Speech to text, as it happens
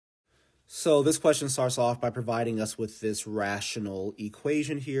So this question starts off by providing us with this rational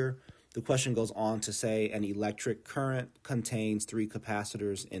equation here. The question goes on to say an electric current contains 3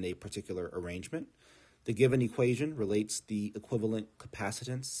 capacitors in a particular arrangement. The given equation relates the equivalent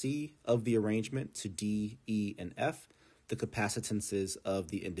capacitance C of the arrangement to D, E, and F, the capacitances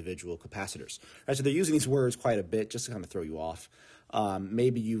of the individual capacitors. Right, so they're using these words quite a bit just to kind of throw you off.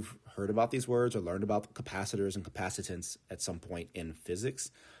 Maybe you've heard about these words or learned about capacitors and capacitance at some point in physics,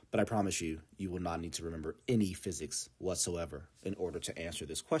 but I promise you, you will not need to remember any physics whatsoever in order to answer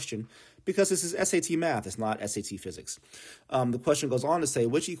this question because this is SAT math, it's not SAT physics. The question goes on to say,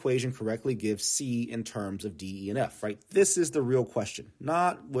 which equation correctly gives C in terms of D, E, and F, right? This is the real question,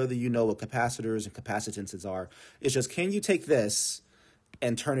 not whether you know what capacitors and capacitances are. It's just, can you take this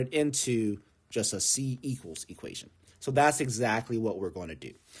and turn it into just a C equals equation? So that's exactly what we're going to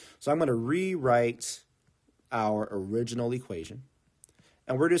do. So I'm going to rewrite our original equation,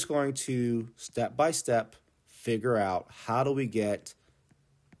 and we're just going to step by step figure out how do we get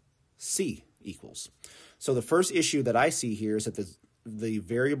C equals. So the first issue that I see here is that the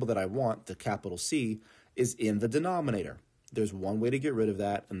variable that I want, the capital C, is in the denominator. There's one way to get rid of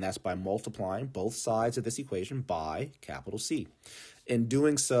that, and that's by multiplying both sides of this equation by capital C. In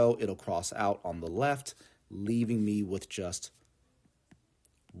doing so, it'll cross out on the left, leaving me with just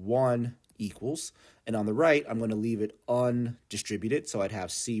 1 equals. And on the right, I'm going to leave it undistributed. So I'd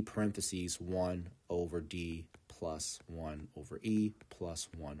have C parentheses 1 over D plus 1 over E plus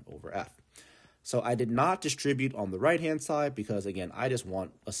 1 over F. So I did not distribute on the right-hand side because, again, I just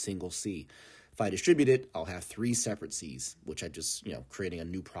want a single C. If I distribute it, I'll have 3 separate C's, which I just, creating a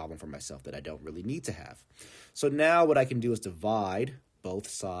new problem for myself that I don't really need to have. So now what I can do is divide both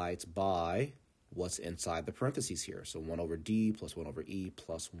sides by what's inside the parentheses here. So 1 over D plus 1 over E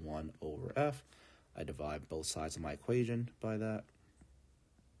plus 1 over F. I divide both sides of my equation by that.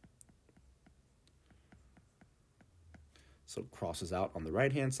 So it crosses out on the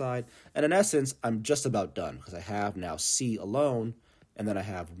right-hand side. And in essence, I'm just about done because I have now C alone, and then I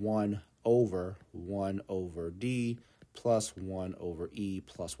have 1 over D plus 1 over E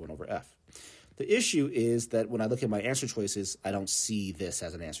plus 1 over F. The issue is that when I look at my answer choices, I don't see this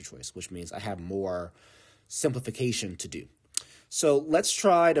as an answer choice, which means I have more simplification to do. So let's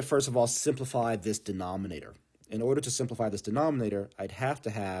try to, first of all, simplify this denominator. In order to simplify this denominator, I'd have to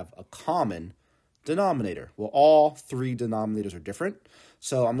have a common denominator. Well, all 3 denominators are different,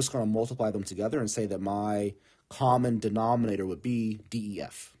 so I'm just going to multiply them together and say that my common denominator would be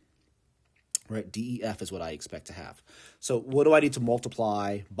DEF. Right, DEF is what I expect to have. So what do I need to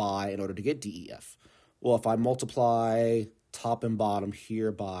multiply by in order to get DEF? Well, if I multiply top and bottom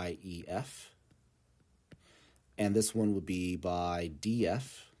here by EF, and this one would be by DF,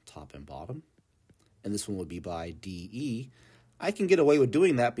 top and bottom, and this one would be by DE, I can get away with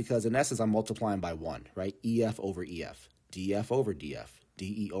doing that because in essence I'm multiplying by 1, right? EF over EF, DF over DF,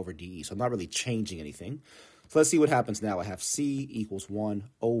 DE over DE. So I'm not really changing anything. So let's see what happens now. I have C equals 1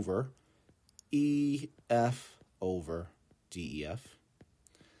 over EF over DEF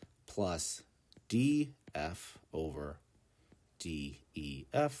plus DF over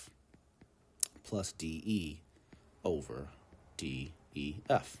DEF plus DE over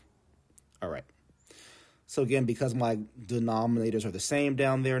DEF. All right. So again, because my denominators are the same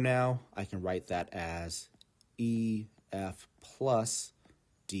down there now, I can write that as EF plus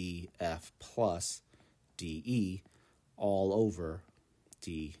DF plus DE all over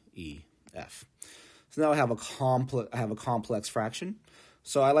DEF. So now I have a complex fraction.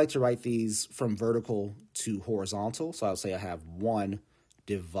 So I like to write these from vertical to horizontal. So I'll say I have 1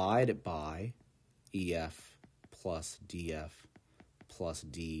 divided by EF plus DF plus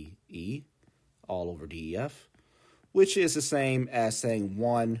DE all over DEF, which is the same as saying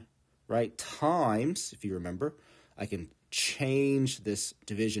 1, right, times, if you remember, I can change this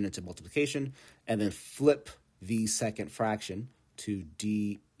division into multiplication and then flip the second fraction to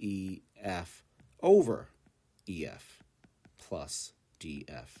DEF over EF plus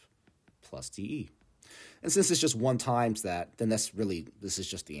DF plus DE. And since it's just 1 times that, then this is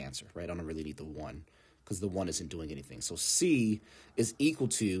just the answer, right? I don't really need the 1 because the 1 isn't doing anything. So C is equal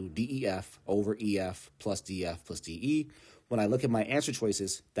to DEF over EF plus DF plus DE. When I look at my answer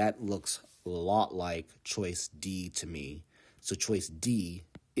choices, that looks a lot like choice D to me. So choice D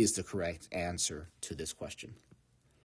is the correct answer to this question.